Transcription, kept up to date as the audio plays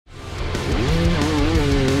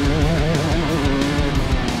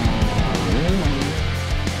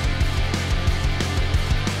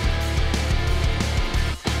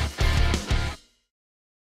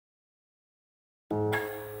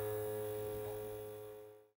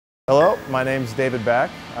Hello, my name's David Back.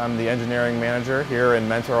 I'm the engineering manager here in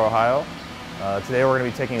Mentor, Ohio. Today we're going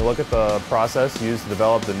to be taking a look at the process used to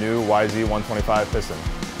develop the new YZ125 piston.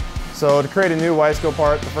 So to create a new Wiseco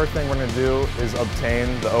part, the first thing we're going to do is obtain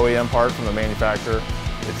the OEM part from the manufacturer.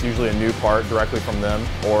 It's usually a new part directly from them,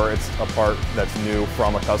 or it's a part that's new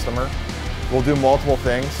from a customer. We'll do multiple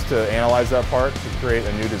things to analyze that part to create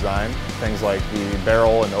a new design. Things like the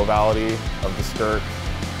barrel and ovality of the skirt.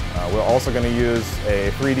 We're also going to use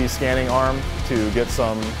a 3D scanning arm to get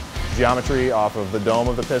some geometry off of the dome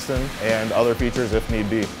of the piston and other features if need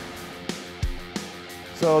be.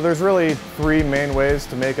 So there's really three main ways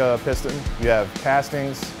to make a piston. You have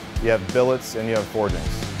castings, you have billets, and you have forgings.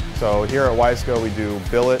 So here at Wiseco we do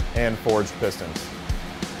billet and forged pistons.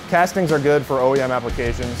 Castings are good for OEM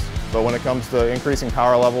applications, but when it comes to increasing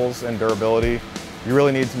power levels and durability, you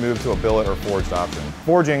really need to move to a billet or forged option.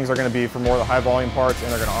 Forgings are going to be for more of the high volume parts,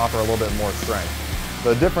 and they're going to offer a little bit more strength.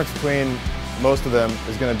 The difference between most of them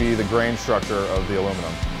is going to be the grain structure of the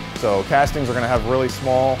aluminum. So castings are going to have really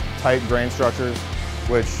small, tight grain structures,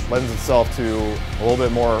 which lends itself to a little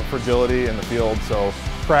bit more fragility in the field, so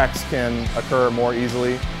cracks can occur more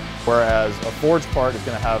easily, whereas a forged part is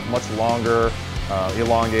going to have much longer,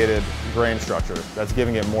 elongated grain structure. That's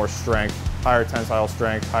giving it more strength, higher tensile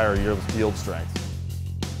strength, higher yield strength.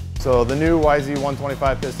 So the new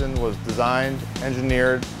YZ125 piston was designed,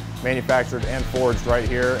 engineered, manufactured, and forged right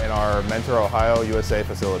here in our Mentor, Ohio, USA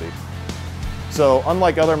facility. So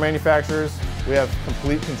unlike other manufacturers, we have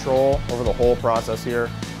complete control over the whole process here.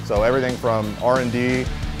 So everything from R&D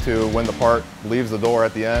to when the part leaves the door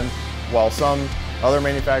at the end. While some other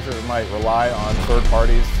manufacturers might rely on third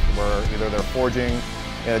parties where either they're forging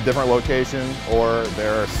in a different location or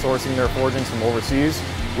they're sourcing their forgings from overseas,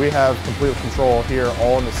 we have complete control here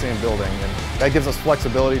all in the same building, and that gives us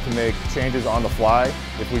flexibility to make changes on the fly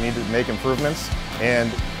if we need to make improvements,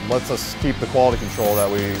 and lets us keep the quality control that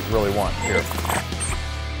we really want here.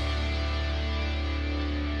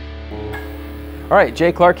 All right,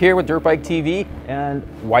 Jay Clark here with Dirt Bike TV and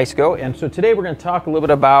Wiseco, and so today we're going to talk a little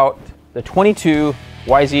bit about the 22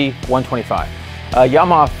 YZ125.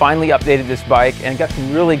 Yamaha finally updated this bike and got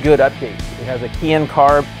some really good updates. It has a key-in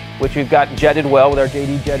carb, which we've got jetted well with our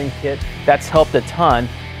JD jetting kit. That's helped a ton.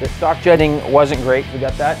 The stock jetting wasn't great. We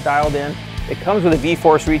got that dialed in. It comes with a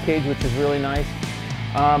V-force recage, which is really nice.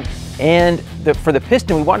 For the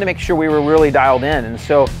piston, we wanted to make sure we were really dialed in. And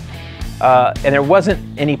so, and there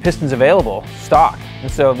wasn't any pistons available stock.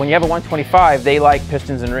 And so when you have a 125, they like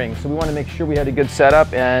pistons and rings. So we wanted to make sure we had a good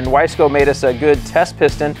setup, and Wiseco made us a good test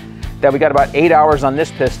piston that we got about 8 hours on this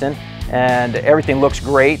piston, and everything looks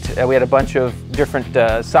great. We had a bunch of different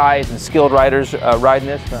size and skilled riders riding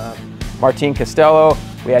this. Martin Costello,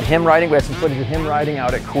 we had him riding. We had some footage of him riding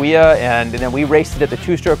out at Kuya, and then we raced it at the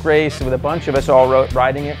two-stroke race with a bunch of us all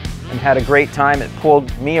riding it and had a great time. It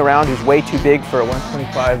pulled me around, who's way too big for a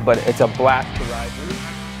 125, but it's a blast to ride.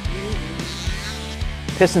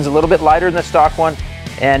 Piston's a little bit lighter than the stock one,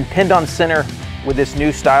 and pinned on center with this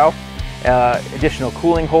new style. Additional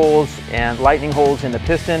cooling holes and lightning holes in the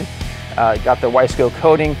piston. Got the Wiseco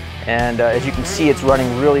coating, and as you can see, it's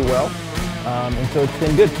running really well. And so it's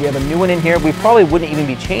been good. We have a new one in here. We probably wouldn't even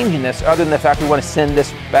be changing this other than the fact we want to send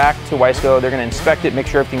this back to Wiseco. They're going to inspect it, make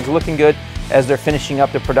sure everything's looking good as they're finishing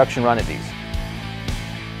up the production run of these.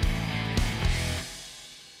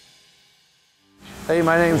 Hey,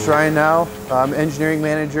 my name is Ryan Now. I'm engineering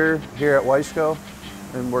manager here at Wiseco,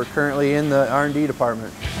 and we're currently in the R&D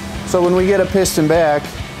department. So when we get a piston back,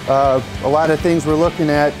 a lot of things we're looking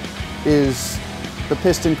at is the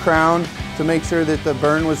piston crown to make sure that the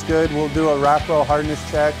burn was good. We'll do a Rockwell hardness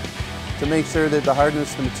check to make sure that the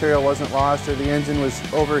hardness of the material wasn't lost or the engine was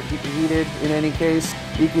overheated in any case.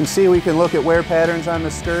 You can see we can look at wear patterns on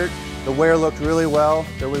the skirt. The wear looked really well.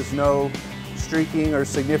 There was no streaking or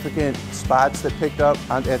significant spots that picked up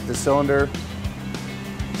at the cylinder.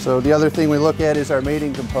 So the other thing we look at is our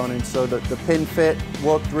mating components. So the pin fit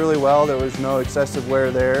worked really well. There was no excessive wear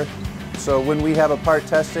there. So when we have a part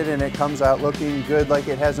tested and it comes out looking good like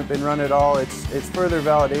it hasn't been run at all, it's further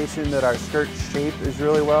validation that our skirt shape is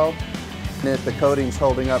really well and that the coating's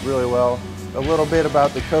holding up really well. A little bit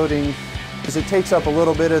about the coating is it takes up a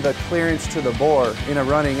little bit of the clearance to the bore in a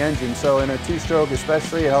running engine. So in a two-stroke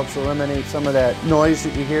especially, it helps eliminate some of that noise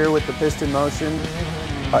that you hear with the piston motion.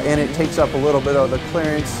 And it takes up a little bit of the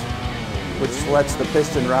clearance, which lets the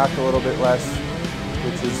piston rock a little bit less,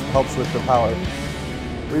 which helps with the power.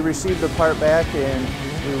 We received the part back, and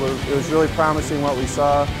it was really promising what we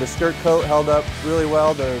saw. The skirt coat held up really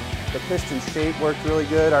well. The piston shape worked really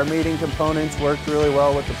good. Our mating components worked really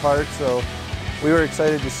well with the part, so we were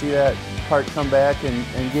excited to see that part come back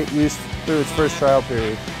and get used through its first trial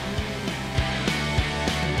period.